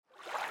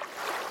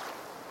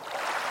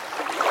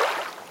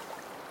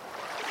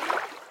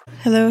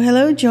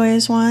Hello,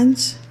 joyous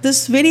ones.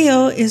 This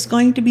video is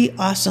going to be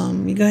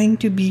awesome. You're going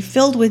to be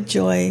filled with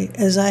joy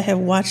as I have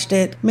watched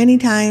it many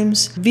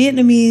times.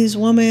 Vietnamese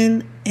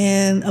woman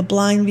and a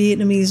blind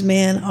Vietnamese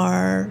man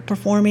are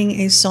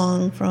performing a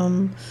song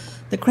from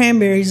the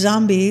Cranberry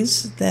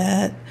Zombies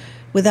that,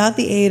 without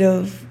the aid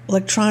of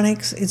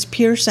electronics, it's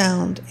pure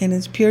sound and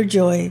it's pure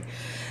joy.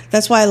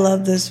 That's why I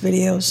love this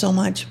video so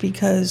much,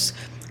 because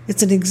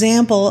it's an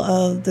example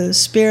of the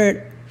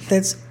spirit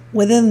that's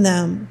within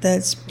them,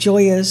 that's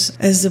joyous.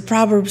 As the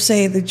Proverbs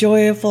say, the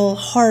joyful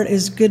heart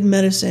is good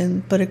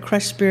medicine, but a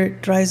crushed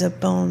spirit dries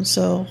up bones.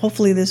 So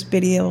hopefully this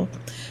video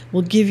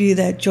will give you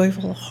that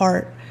joyful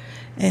heart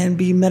and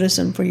be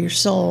medicine for your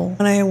soul.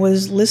 When I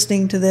was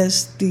listening to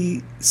this,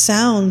 the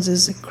sounds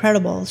is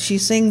incredible. She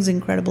sings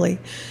incredibly,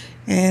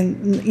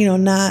 and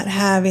not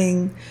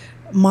having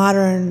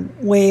modern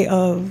way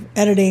of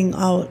editing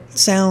out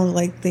sound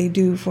like they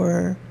do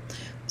for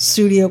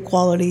studio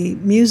quality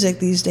music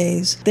these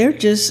days. They're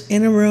just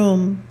in a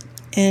room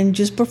and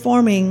just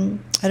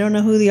performing. I don't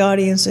know who the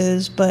audience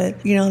is,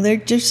 but they're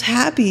just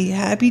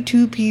happy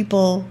two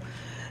people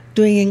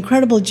doing an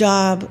incredible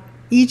job.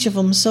 Each of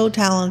them so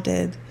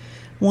talented.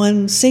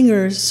 One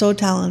singer is so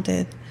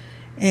talented,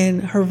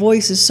 and her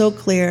voice is so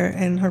clear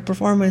and her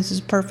performance is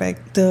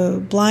perfect.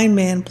 The blind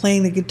man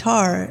playing the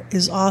guitar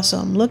is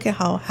awesome. Look at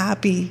how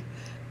happy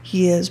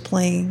he is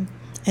playing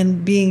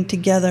and being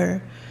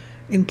together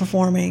in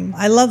performing.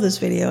 I love this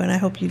video, and I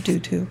hope you do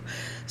too.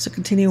 So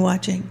continue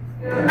watching.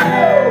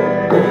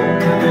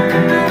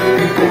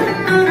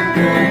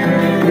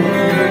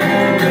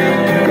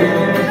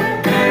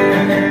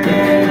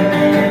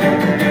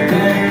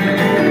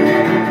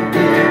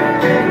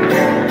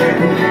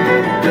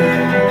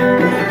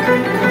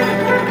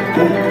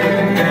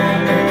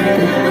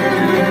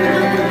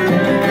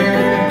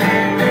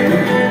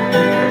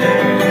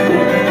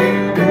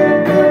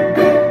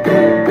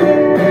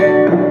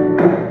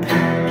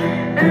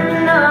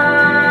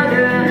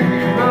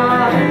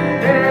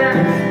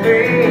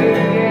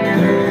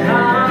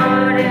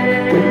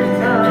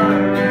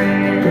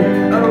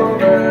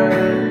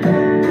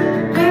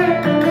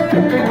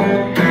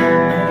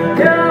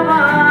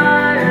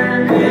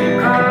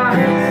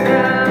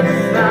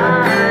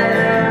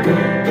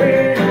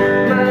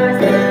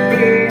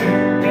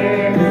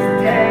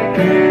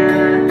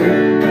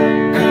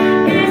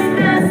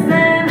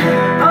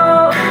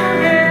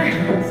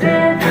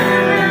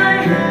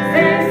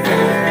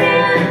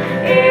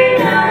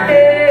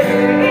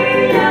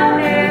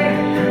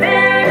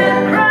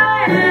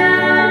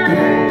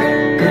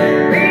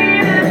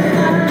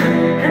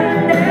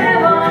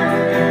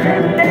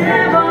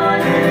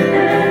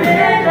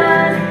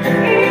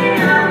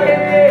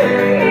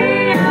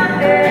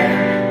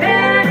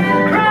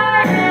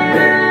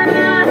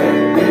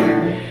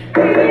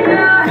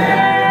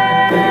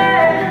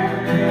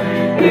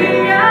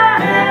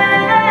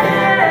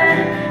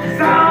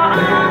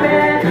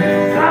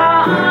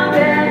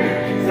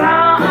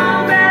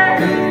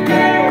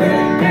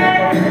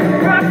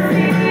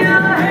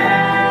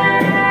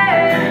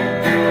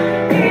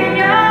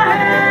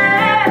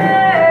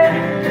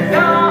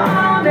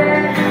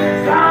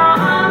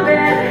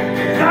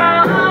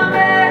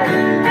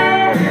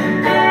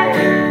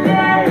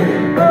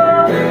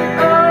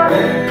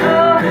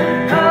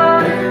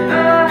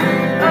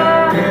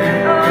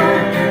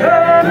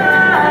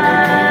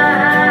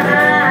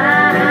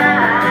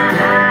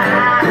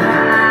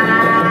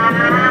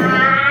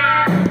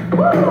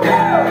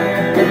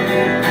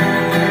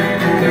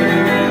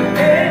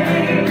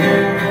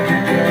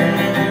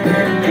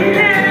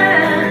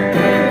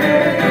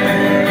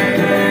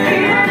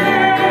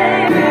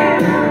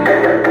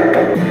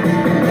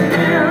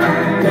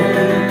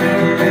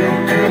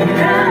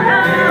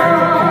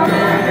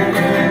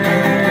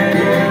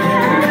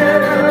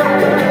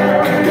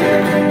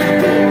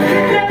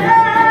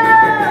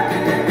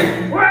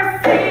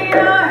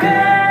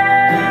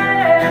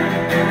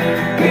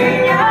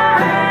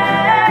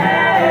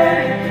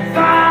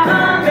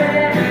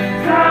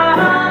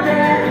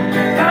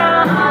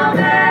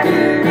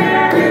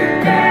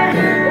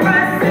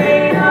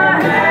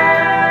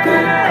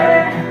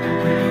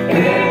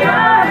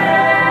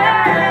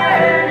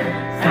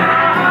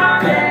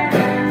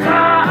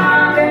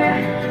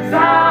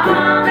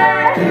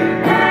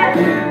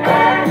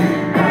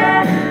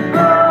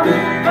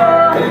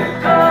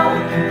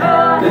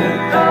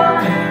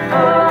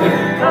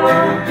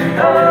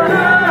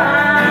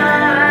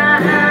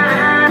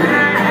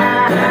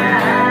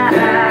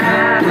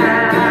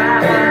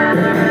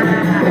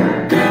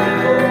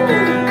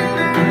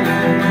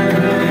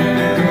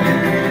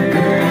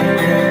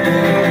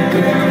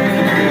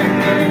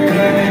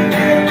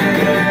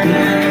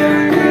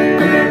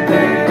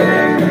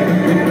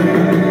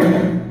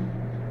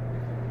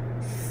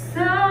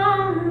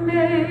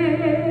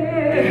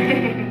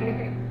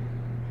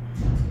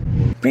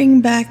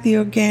 Bring back the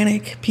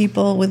organic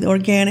people with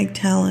organic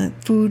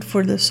talent, food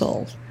for the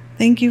soul.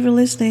 Thank you for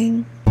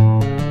listening.